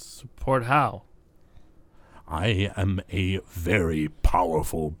 Support how? I am a very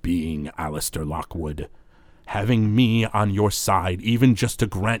powerful being, Alistair Lockwood. Having me on your side, even just to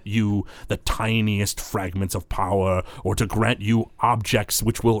grant you the tiniest fragments of power, or to grant you objects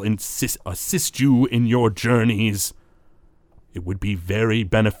which will assist you in your journeys, it would be very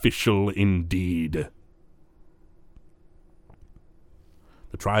beneficial indeed.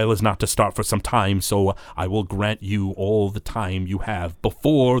 The trial is not to start for some time, so I will grant you all the time you have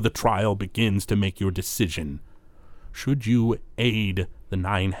before the trial begins to make your decision. Should you aid the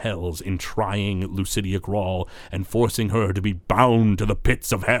 9 Hells in trying Lucidia Grawl and forcing her to be bound to the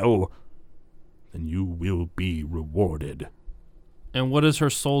pits of hell, then you will be rewarded. And what does her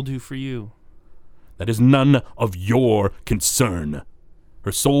soul do for you? That is none of your concern.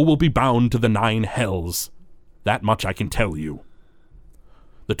 Her soul will be bound to the 9 Hells. That much I can tell you.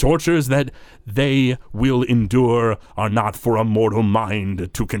 The tortures that they will endure are not for a mortal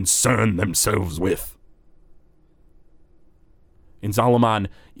mind to concern themselves with. And Zalaman,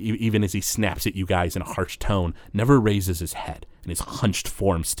 even as he snaps at you guys in a harsh tone, never raises his head, and his hunched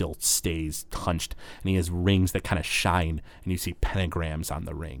form still stays hunched, and he has rings that kind of shine, and you see pentagrams on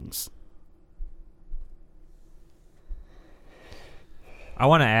the rings. I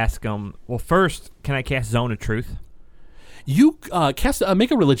want to ask him, well, first, can I cast Zone of Truth? You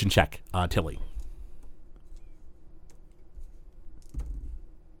make a religion check, Tilly.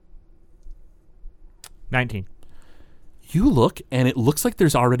 $19. You look, and it looks like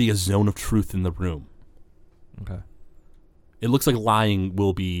there's already a zone of truth in the room. Okay. It looks like lying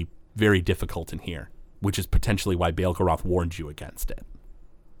will be very difficult in here, which is potentially why Bael'Garoth warned you against it.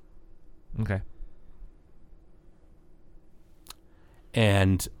 Okay.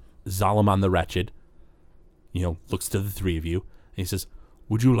 And Zalaman the Wretched, looks to the 3 of you, and he says,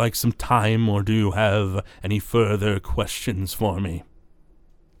 would you like some time, or do you have any further questions for me?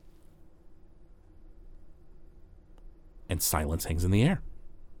 And silence hangs in the air.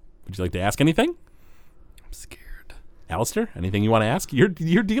 Would you like to ask anything? I'm scared. Alistair, anything you want to ask? You're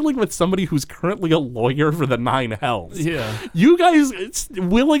dealing with somebody who's currently a lawyer for the 9 Hells. Yeah. You guys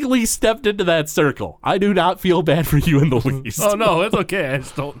willingly stepped into that circle. I do not feel bad for you in the least. Oh, no, it's okay. I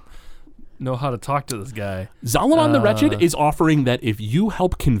just don't know how to talk to this guy. Zalaman the Wretched is offering that if you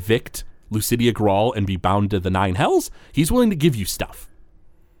help convict Lucidia Grawl and be bound to the 9 Hells, he's willing to give you stuff.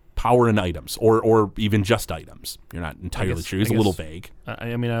 Power and items, or even just items. You're not entirely sure. He's a little vague.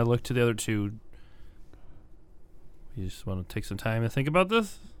 I mean, I looked to the other two. You just want to take some time to think about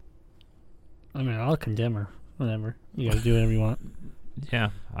this? I mean, I'll condemn her. Whatever. You guys do whatever you want. Yeah,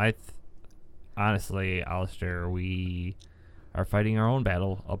 honestly, Alistair, we are fighting our own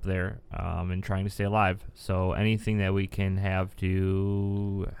battle up there and trying to stay alive. So anything that we can have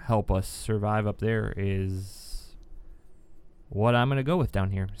to help us survive up there is what I'm going to go with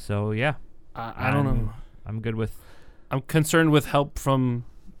down here. So, yeah. I don't know. I'm good with... I'm concerned with help from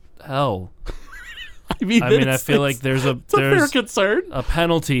hell. I feel like there's a fair concern. A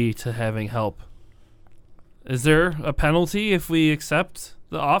penalty to having help. Is there a penalty if we accept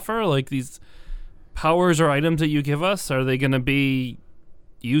the offer? Like, these powers or items that you give us, are they going to be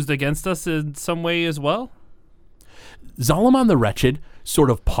used against us in some way as well? Zalaman the Wretched sort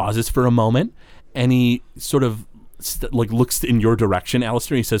of pauses for a moment, and he sort of looks in your direction,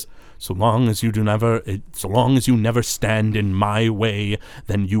 Alistair. He says, so long as you never stand in my way,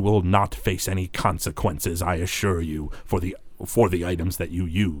 then you will not face any consequences, I assure you, for the items that you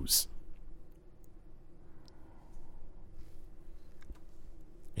use.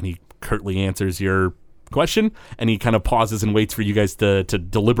 And he curtly answers your question, and he kind of pauses and waits for you guys to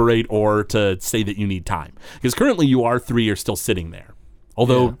deliberate or to say that you need time. Because currently you are three are still sitting there.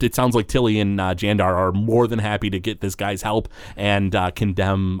 Although it sounds like Tilly and Jandar are more than happy to get this guy's help and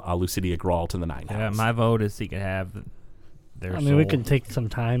condemn Lucidia Grawl to the 9 Yeah, hells. my vote is he can have their I mean, we soul. can take some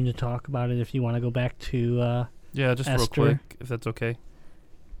time to talk about it if you want to go back to Yeah, just Esther. real quick, if that's okay.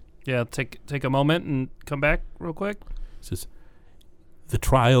 Yeah, take a moment and come back real quick. He says, the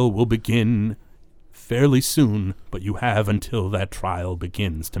trial will begin fairly soon, but you have until that trial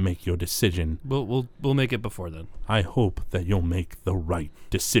begins to make your decision. We'll make it before then. I hope that you'll make the right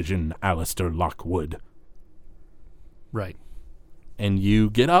decision, Alistair Lockwood. Right. And you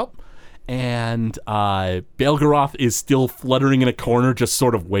get up, and Belgaroth is still fluttering in a corner, just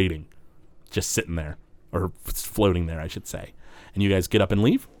sort of waiting. Just sitting there. Or floating there, I should say. And you guys get up and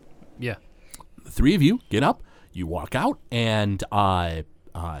leave? Yeah. The three of you get up, you walk out, and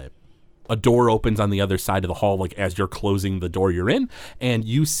a door opens on the other side of the hall, like as you're closing the door you're in, and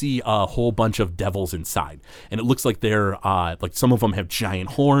you see a whole bunch of devils inside. And it looks like they're like some of them have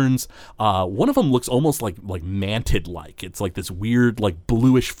giant horns. One of them looks almost like mantid like. It's like this weird like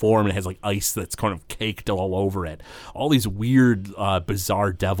bluish form, and it has like ice that's kind of caked all over it. All these weird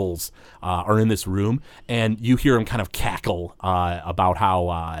bizarre devils are in this room, and you hear them kind of cackle about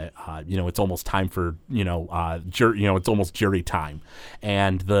how it's almost time for it's almost jury time,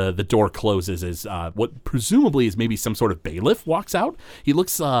 and the door closes as what presumably is maybe some sort of bailiff walks out. He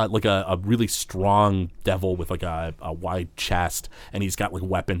looks like a really strong devil with like a wide chest, and he's got like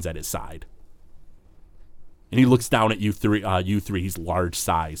weapons at his side. And he looks down at you three. He's large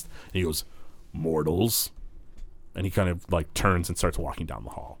sized. And he goes, "Mortals," and he kind of like turns and starts walking down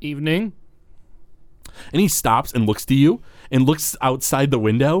the hall. Evening. And he stops and looks to you and looks outside the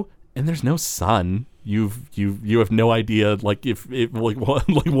window, and there's no sun. You have no idea like if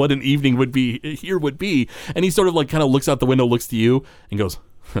what an evening would be. And he sort of like kind of looks out the window, looks to you, and goes,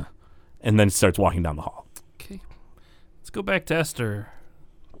 huh, and then starts walking down the hall. Okay. Let's go back to Esther.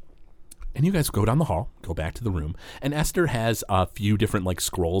 And you guys go down the hall, go back to the room, and Esther has a few different like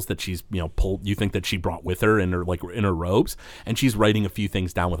scrolls that she's pulled. You think that she brought with her in her robes, and she's writing a few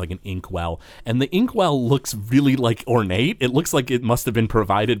things down with like an inkwell. And the inkwell looks really like ornate. It looks like it must have been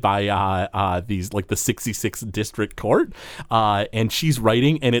provided by these like the 66th District Court. And she's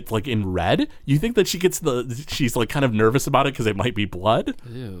writing, and it's like in red. You think that she's like kind of nervous about it because it might be blood.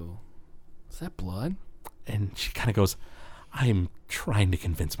 Ew. Is that blood? And she kind of goes, I'm trying to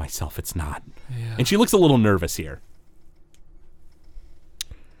convince myself it's not. Yeah. And she looks a little nervous here.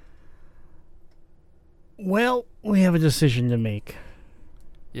 Well, we have a decision to make.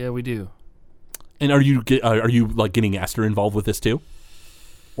 Yeah, we do. And are you like getting Esther involved with this too?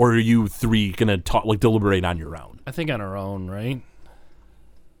 Or are you three going to talk like deliberate on your own? I think on our own, right?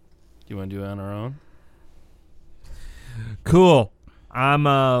 You want to do it on our own? Cool. I'm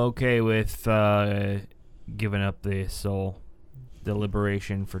okay with giving up the soul.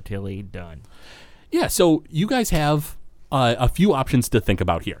 Deliberation for Tilly done. Yeah, so you guys have a few options to think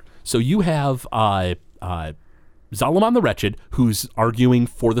about here. So you have Zalaman the Wretched, who's arguing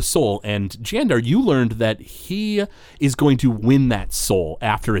for the soul, and Jandar, you learned that he is going to win that soul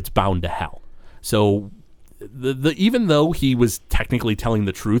after it's bound to hell. So even though he was technically telling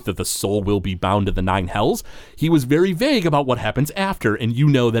the truth that the soul will be bound to the 9 hells, he was very vague about what happens after, and you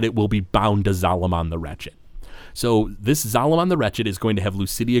know that it will be bound to Zalaman the Wretched. So this Zalaman the Wretched is going to have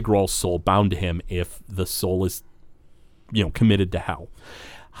Lucidia Grawl's soul bound to him if the soul is, committed to hell.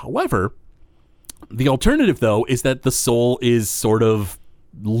 However, the alternative, though, is that the soul is sort of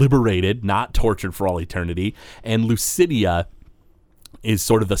liberated, not tortured for all eternity, and Lucidia is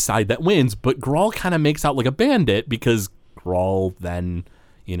sort of the side that wins, but Grawl kind of makes out like a bandit because Grawl then,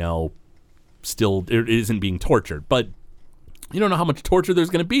 still isn't being tortured. But you don't know how much torture there's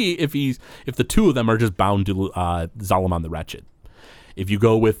going to be if the two of them are just bound to Zalaman the Wretched. If you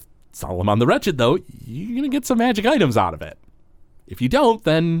go with Zalaman the Wretched, though, you're going to get some magic items out of it. If you don't,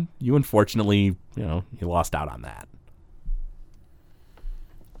 then you unfortunately, you lost out on that.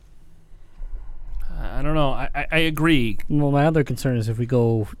 I don't know. I agree. Well, my other concern is if we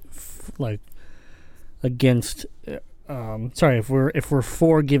go against, if we're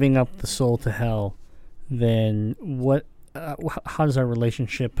for giving up the soul to hell, then what? How does our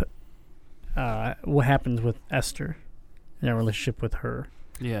relationship? What happens with Esther and our relationship with her?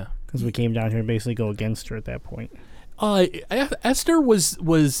 Yeah. Because we came down here to basically go against her at that point. Esther was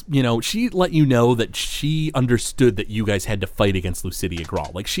she let you know that she understood that you guys had to fight against Lucidia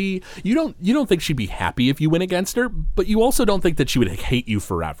Grawl. Like you don't think she'd be happy if you went against her, but you also don't think that she would hate you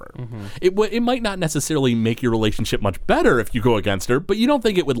forever. It might not necessarily make your relationship much better if you go against her, but you don't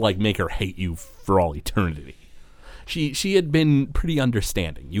think it would like make her hate you for all eternity. She had been pretty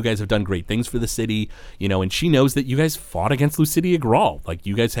understanding. You guys have done great things for the city, and she knows that you guys fought against Lucidia Grawl. Like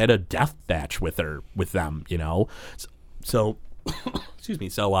you guys had a death match with them, So, excuse me.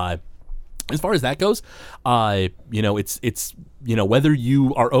 So, as far as that goes, it's whether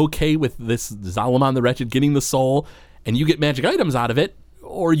you are okay with this Zalaman the Wretched getting the soul and you get magic items out of it,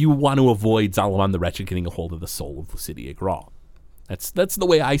 or you want to avoid Zalaman the Wretched getting a hold of the soul of Lucidia Grawl. That's the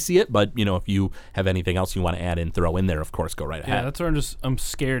way I see it, but if you have anything else you want to add in, throw in there, of course, go right ahead. Yeah, that's where I'm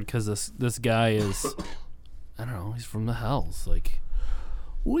scared because this guy is, I don't know, he's from the Hells. Like,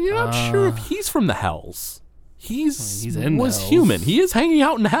 well, you're not sure if he's from the Hells. He's in was Hells. human. He is hanging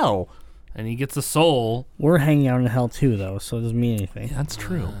out in hell. And he gets a soul. We're hanging out in hell too, though, so it doesn't mean anything. Yeah, that's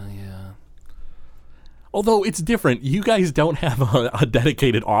true. Yeah. Although it's different. You guys don't have a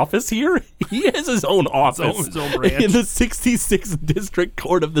dedicated office here. He has his own office His own branch. in the 66th District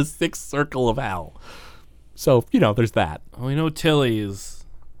Court of the 6th Circle of Hell. So, there's that. Well, we know Tilly is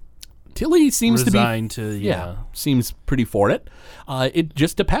Tilly seems resigned to be... to, yeah, seems pretty for it. It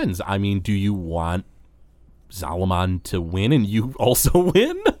just depends. I mean, do you want Zalaman to win and you also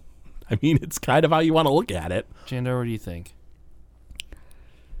win? I mean, it's kind of how you want to look at it. Jandar, what do you think?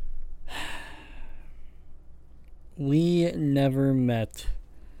 We never met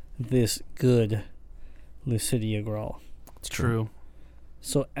this good Lucidia Grawl. It's true.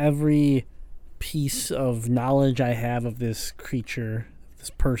 So every piece of knowledge I have of this creature,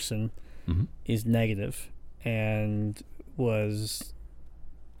 this person, is negative and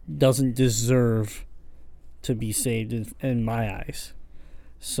doesn't deserve to be saved in my eyes.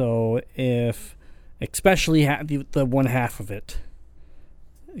 So especially the one half of it,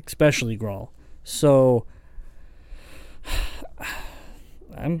 especially Grawl. So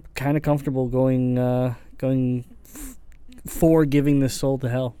I'm kind of comfortable going for giving this soul to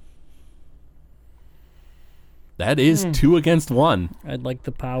hell. That is 2 against 1. I'd like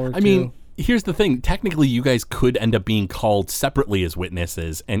the power. I mean, here's the thing. Technically, you guys could end up being called separately as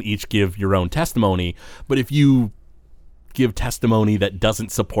witnesses and each give your own testimony. But if you give testimony that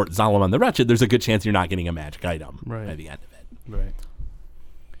doesn't support Zalaman the Wretched, there's a good chance you're not getting a magic item by the end of it. Right.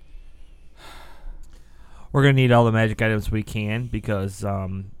 We're going to need all the magic items we can because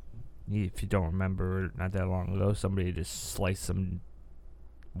if you don't remember, not that long ago, somebody just sliced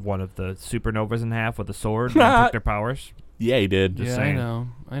one of the supernovas in half with a sword and took their powers. Yeah, he did. Yeah, saying.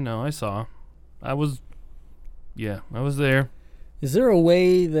 I know. I saw. I was there. Is there a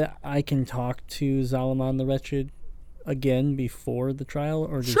way that I can talk to Zalaman the Wretched again before the trial,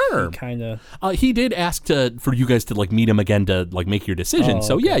 or does Sure. he kind of? He did ask for you guys to meet him again to make your decision. Oh,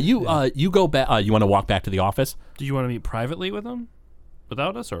 so okay. yeah, you go back. You want to walk back to the office? Do you want to meet privately with him,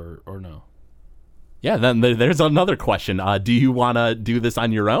 without us, or no? Yeah. Then there's another question. Do you want to do this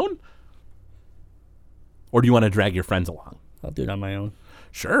on your own, or do you want to drag your friends along? I'll do it on my own.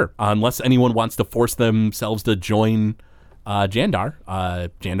 Sure. Unless anyone wants to force themselves to join Jandar.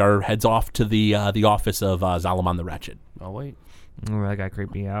 Jandar heads off to the office of Zalaman the Wretched. I'll wait. Oh, that guy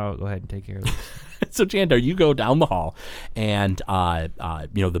creeped me out. Go ahead and take care of this. So Jandar, you go down the hall, and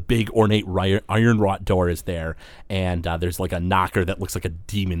the big ornate iron wrought door is there, and there's like a knocker that looks like a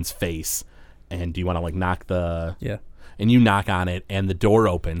demon's face. And do you want to knock the? Yeah. And you knock on it, and the door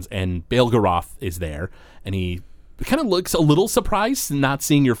opens, and Baelgaroth is there, and he kind of looks a little surprised not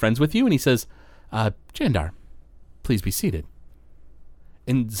seeing your friends with you, and he says, Jandar, please be seated.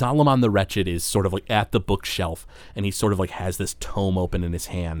 And Zalaman the Wretched is sort of at the bookshelf, and he sort of has this tome open in his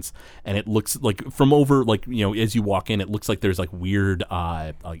hands, and it looks like from over as you walk in, it looks like there's weird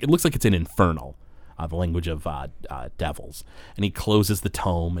it looks like it's an infernal, the language of devils. And he closes the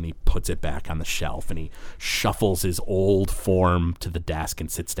tome and he puts it back on the shelf, and he shuffles his old form to the desk and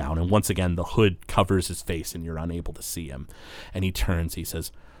sits down, and once again the hood covers his face and you're unable to see him. And he turns, he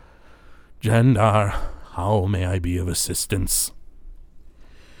says, Jandar, how may I be of assistance?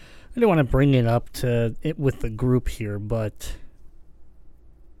 I don't want to bring it up to it with the group here, but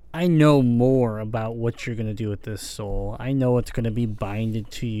I know more about what you're going to do with this soul. I know it's going to be binded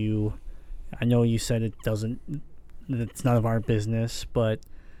to you. I know you said it's none of our business, but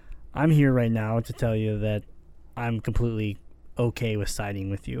I'm here right now to tell you that I'm completely okay with siding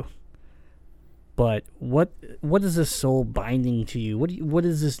with you. But what is this soul binding to you? What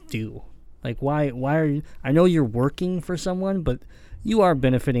does this do? Why are you? I know you're working for someone, but you are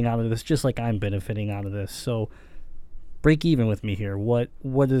benefiting out of this just like I'm benefiting out of this. So break even with me here. What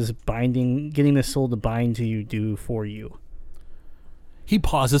does getting this soul to bind to you do for you? He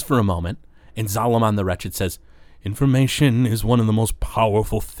pauses for a moment, and Zalaman the Wretched says, "Information is one of the most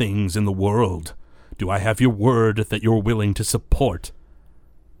powerful things in the world. Do I have your word that you're willing to support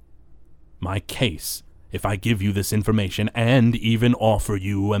my case if I give you this information and even offer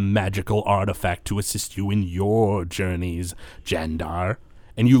you a magical artifact to assist you in your journeys, Jandar?"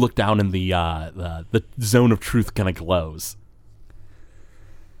 And you look down and the zone of truth kind of glows.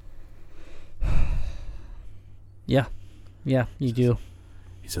 Yeah, you do.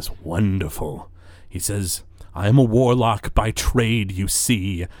 He says, "Wonderful." He says, "I am a warlock by trade, you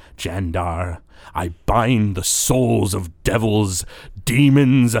see, Jandar. I bind the souls of devils,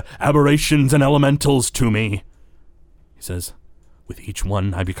 demons, aberrations, and elementals to me." He says, "With each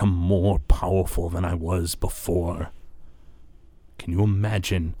one I become more powerful than I was before." Can you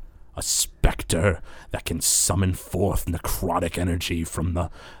imagine a specter that can summon forth necrotic energy from the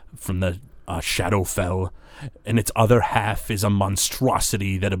Shadowfell, and its other half is a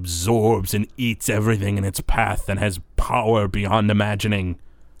monstrosity that absorbs and eats everything in its path and has power beyond imagining?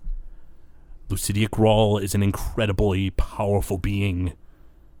 Lucidia Grawl is an incredibly powerful being,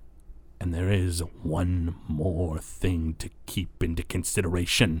 and there is one more thing to keep into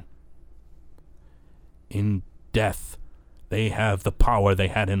consideration. In death, they have the power they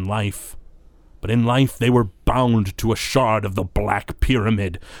had in life. But in life, they were bound to a shard of the Black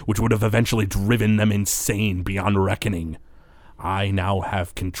Pyramid, which would have eventually driven them insane beyond reckoning. I now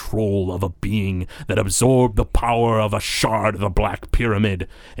have control of a being that absorbed the power of a shard of the Black Pyramid,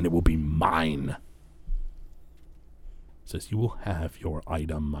 and it will be mine. Says, you will have your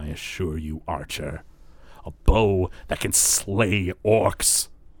item, I assure you, Archer. A bow that can slay orcs.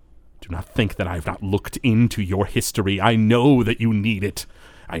 Do not think that I have not looked into your history. I know that you need it.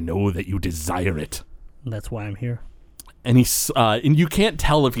 I know that you desire it. That's why I'm here. And and you can't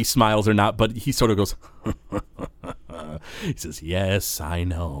tell if he smiles or not, but he sort of goes, he says, "Yes, I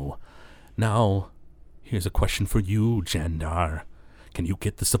know. Now, here's a question for you, Jandar. Can you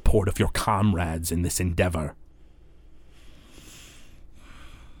get the support of your comrades in this endeavor?"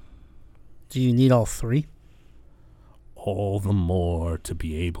 Do you need all three? All the more to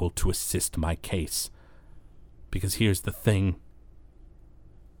be able to assist my case. Because here's the thing.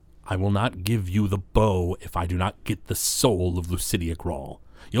 I will not give you the bow if I do not get the soul of Lucidia Grawl.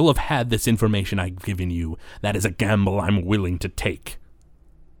 You'll have had this information I've given you. That is a gamble I'm willing to take.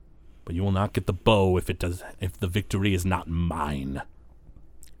 But you will not get the bow if the victory is not mine.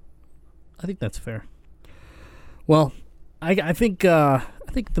 I think that's fair. Well, I think the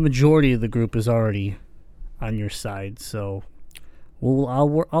majority of the group is already on your side, so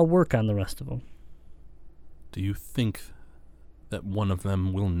I'll work on the rest of them. Do you think that one of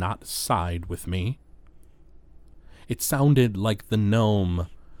them will not side with me? It sounded like the gnome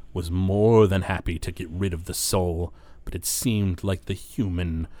was more than happy to get rid of the soul, but it seemed like the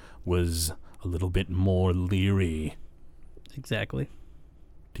human was a little bit more leery. Exactly.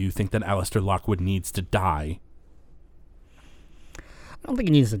 Do you think that Alistair Lockwood needs to die? I don't think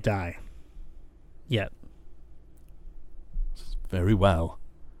he needs to die. Yet. Very well.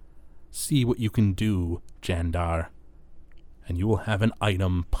 See what you can do, Jandar, and you will have an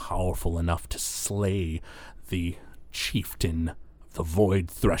item powerful enough to slay the chieftain of the Void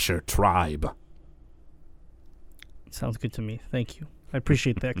Thresher tribe. Sounds good to me. Thank you. I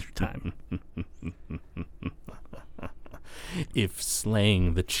appreciate the extra time. If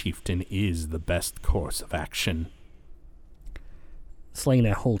slaying the chieftain is the best course of action. Slaying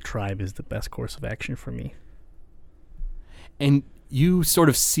that whole tribe is the best course of action for me. And you sort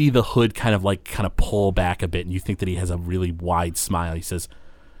of see the hood kind of pull back a bit, and you think that he has a really wide smile. He says,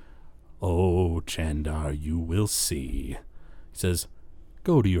 "Oh, Jandar, you will see." He says,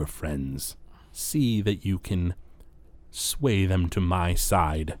 "Go to your friends. See that you can sway them to my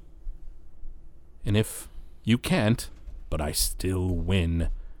side. And if you can't, but I still win,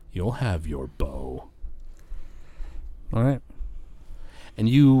 you'll have your bow." All right. And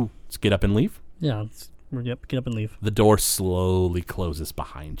you get up and leave? Yeah, get up and leave. The door slowly closes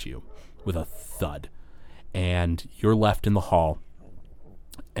behind you with a thud, and you're left in the hall.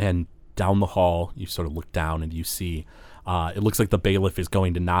 And down the hall, you sort of look down and you see it looks like the bailiff is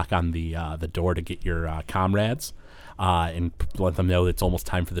going to knock on the door to get your comrades and let them know it's almost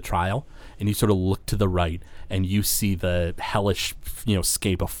time for the trial. And you sort of look to the right, and you see the hellish,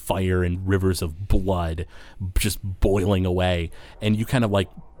 scape of fire and rivers of blood just boiling away. And you kind of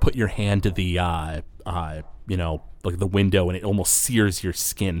put your hand to the the window, and it almost sears your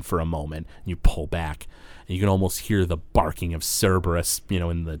skin for a moment. And you pull back, and you can almost hear the barking of Cerberus,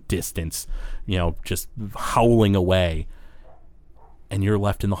 in the distance, just howling away. And you're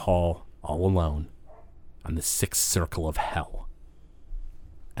left in the hall all alone on the sixth circle of hell.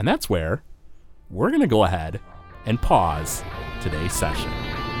 And that's where we're going to go ahead and pause today's session.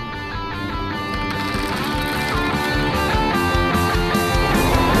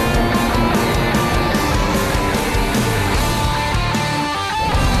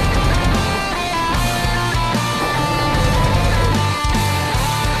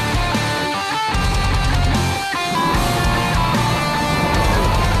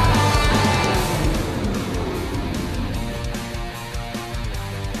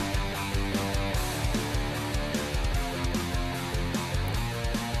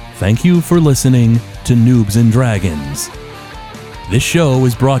 Thank you for listening to Noobs and Dragons. This show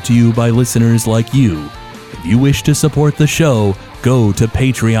is brought to you by listeners like you. If you wish to support the show, go to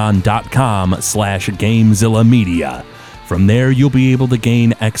patreon.com/Gamezilla Media. From there, you'll be able to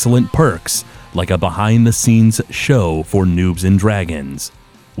gain excellent perks, like a behind-the-scenes show for Noobs and Dragons.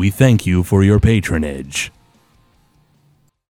 We thank you for your patronage.